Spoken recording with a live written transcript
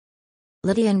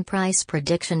Lition Price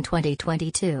Prediction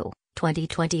 2022,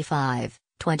 2025,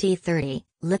 2030,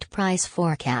 Lit Price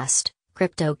Forecast,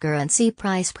 Cryptocurrency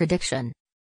Price Prediction.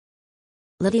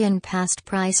 Lition Past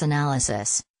Price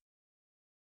Analysis.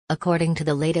 According to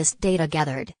the latest data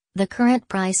gathered, the current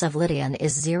price of Lition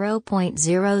is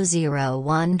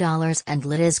 $0.001 and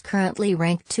Lit is currently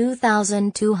ranked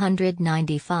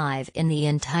 2,295 in the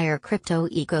entire crypto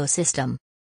ecosystem.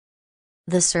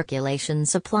 The circulation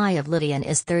supply of Lition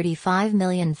is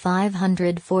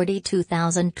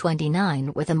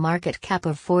 35,542,029 with a market cap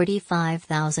of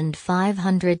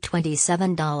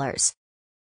 $45,527.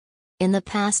 In the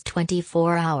past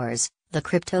 24 hours, the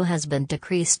crypto has been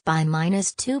decreased by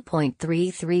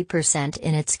 -2.33%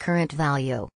 in its current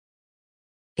value.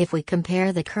 If we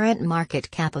compare the current market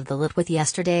cap of the Lit with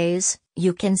yesterday's,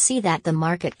 you can see that the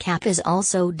market cap is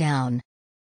also down.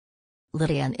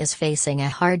 Lition is facing a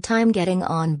hard time getting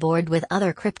on board with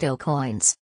other crypto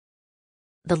coins.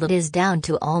 The Lit is down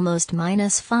to almost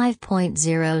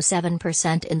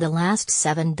 -5.07% in the last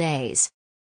 7 days.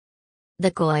 The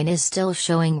coin is still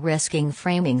showing risking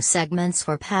framing segments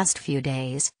for past few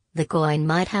days. The coin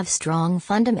might have strong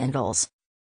fundamentals,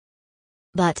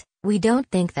 but we don't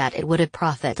think that it would a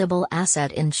profitable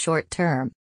asset in short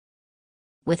term.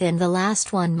 Within the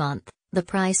last 1 month, the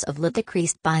price of Lit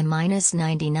decreased by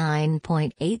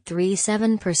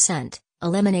 -99.837%,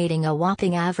 eliminating a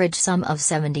whopping average sum of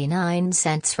 79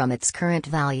 cents from its current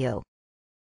value.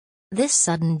 This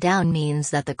sudden down means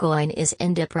that the coin is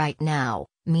in dip right now,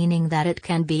 meaning that it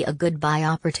can be a good buy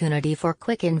opportunity for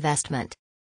quick investment.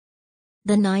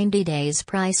 The 90 days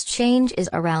price change is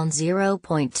around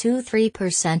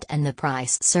 0.23% and the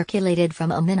price circulated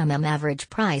from a minimum average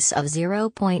price of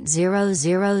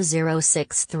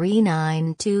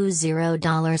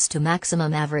 $0.00063920 to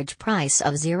maximum average price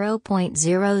of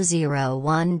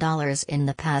 $0.001 in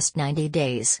the past 90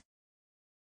 days.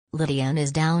 Lition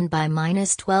is down by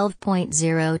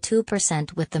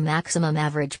 -12.02% with the maximum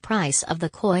average price of the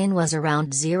coin was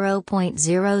around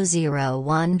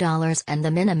 $0.001 and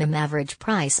the minimum average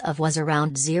price of was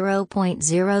around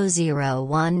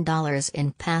 $0.001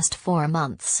 in past 4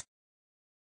 months.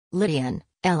 Lition,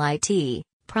 LIT,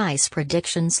 Price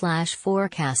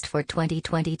Prediction/Forecast for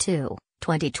 2022,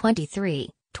 2023,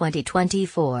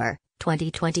 2024,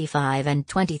 2025 and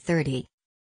 2030.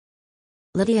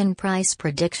 Lition Price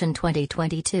Prediction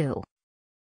 2022.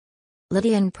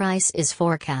 Lition price is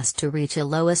forecast to reach a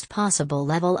lowest possible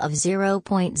level of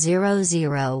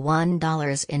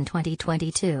 $0.001 in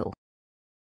 2022.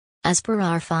 As per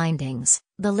our findings,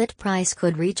 the Lit price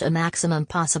could reach a maximum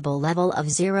possible level of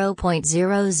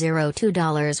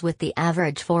 $0.002 with the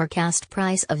average forecast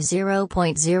price of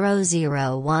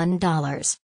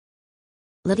 $0.001.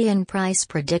 Lition Price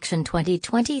Prediction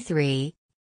 2023.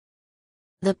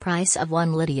 The price of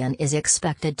 1 Lition is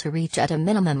expected to reach at a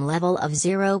minimum level of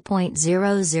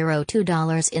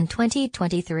 $0.002 in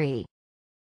 2023.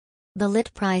 The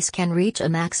Lit price can reach a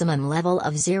maximum level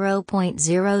of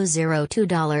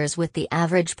 $0.002 with the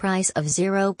average price of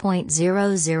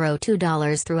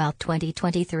 $0.002 throughout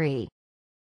 2023.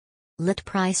 Lit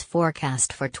price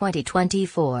forecast for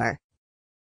 2024.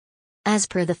 As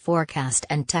per the forecast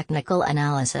and technical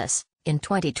analysis, in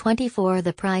 2024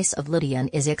 the price of Lition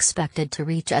is expected to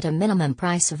reach at a minimum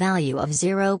price value of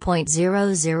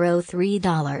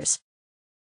 $0.003.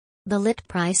 The Lit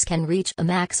price can reach a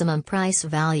maximum price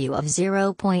value of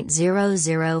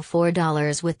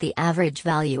 $0.004 with the average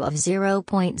value of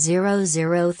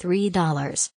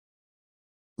 $0.003.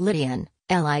 Lition,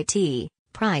 LIT,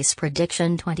 Price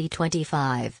Prediction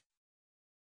 2025.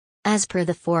 As per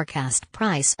the forecast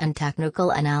price and technical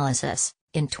analysis,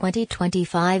 in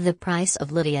 2025 the price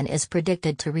of Lition is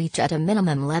predicted to reach at a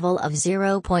minimum level of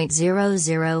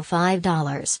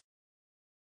 $0.005.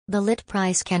 The Lit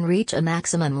price can reach a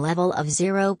maximum level of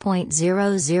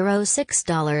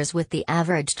 $0.006 with the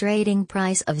average trading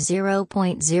price of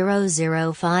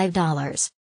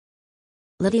 $0.005.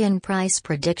 Lition Price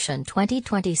Prediction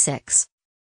 2026.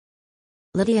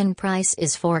 Lition price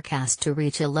is forecast to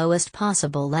reach a lowest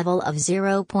possible level of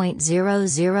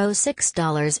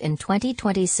 $0.006 in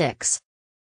 2026.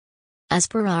 As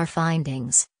per our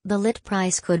findings, the Lit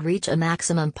price could reach a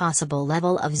maximum possible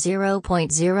level of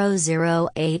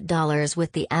 $0.008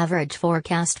 with the average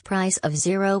forecast price of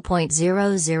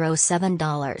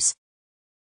 $0.007.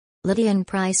 Lition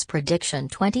Price Prediction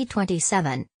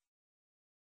 2027.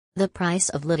 The price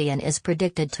of Lition is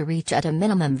predicted to reach at a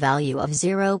minimum value of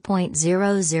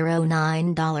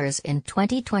 $0.009 in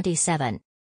 2027.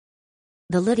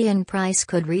 The Lition price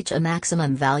could reach a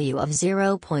maximum value of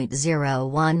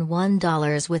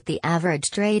 $0.011 with the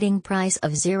average trading price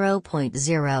of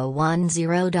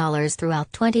 $0.010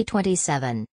 throughout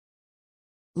 2027.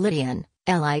 Lition,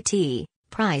 LIT,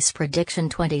 Price Prediction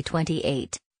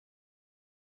 2028.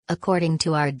 According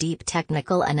to our deep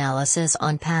technical analysis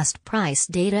on past price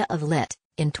data of LIT,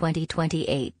 in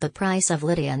 2028 the price of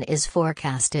Lition is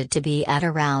forecasted to be at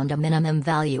around a minimum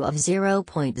value of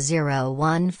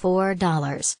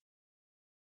 $0.014.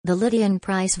 The Lition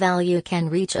price value can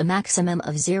reach a maximum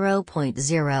of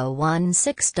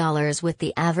 $0.016 with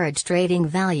the average trading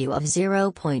value of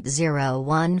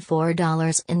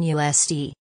 $0.014 in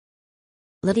USD.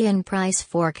 Lition price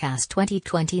forecast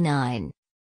 2029.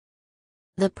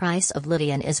 The price of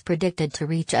Lition is predicted to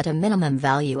reach at a minimum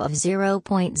value of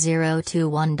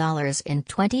 $0.021 in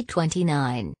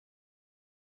 2029.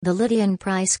 The Lition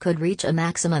price could reach a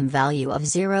maximum value of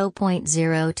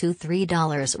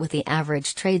 $0.023 with the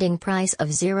average trading price of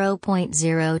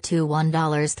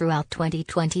 $0.021 throughout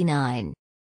 2029.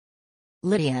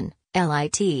 Lition,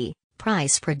 LIT,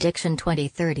 Price Prediction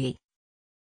 2030.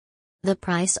 The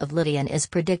price of Lition is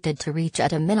predicted to reach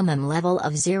at a minimum level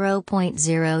of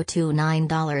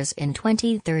 $0.029 in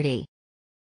 2030.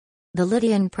 The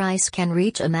Lition price can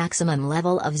reach a maximum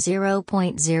level of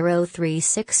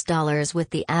 $0.036 with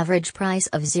the average price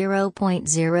of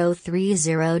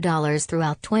 $0.030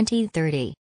 throughout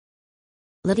 2030.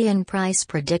 Lition Price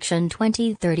Prediction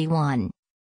 2031.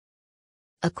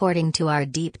 According to our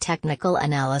deep technical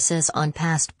analysis on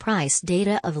past price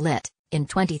data of LIT, in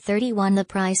 2031 the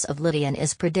price of Lition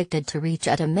is predicted to reach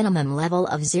at a minimum level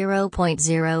of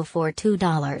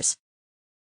 $0.042.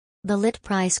 The LIT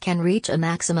price can reach a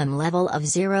maximum level of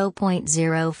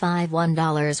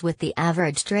 $0.051 with the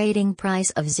average trading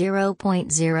price of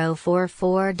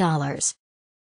 $0.044.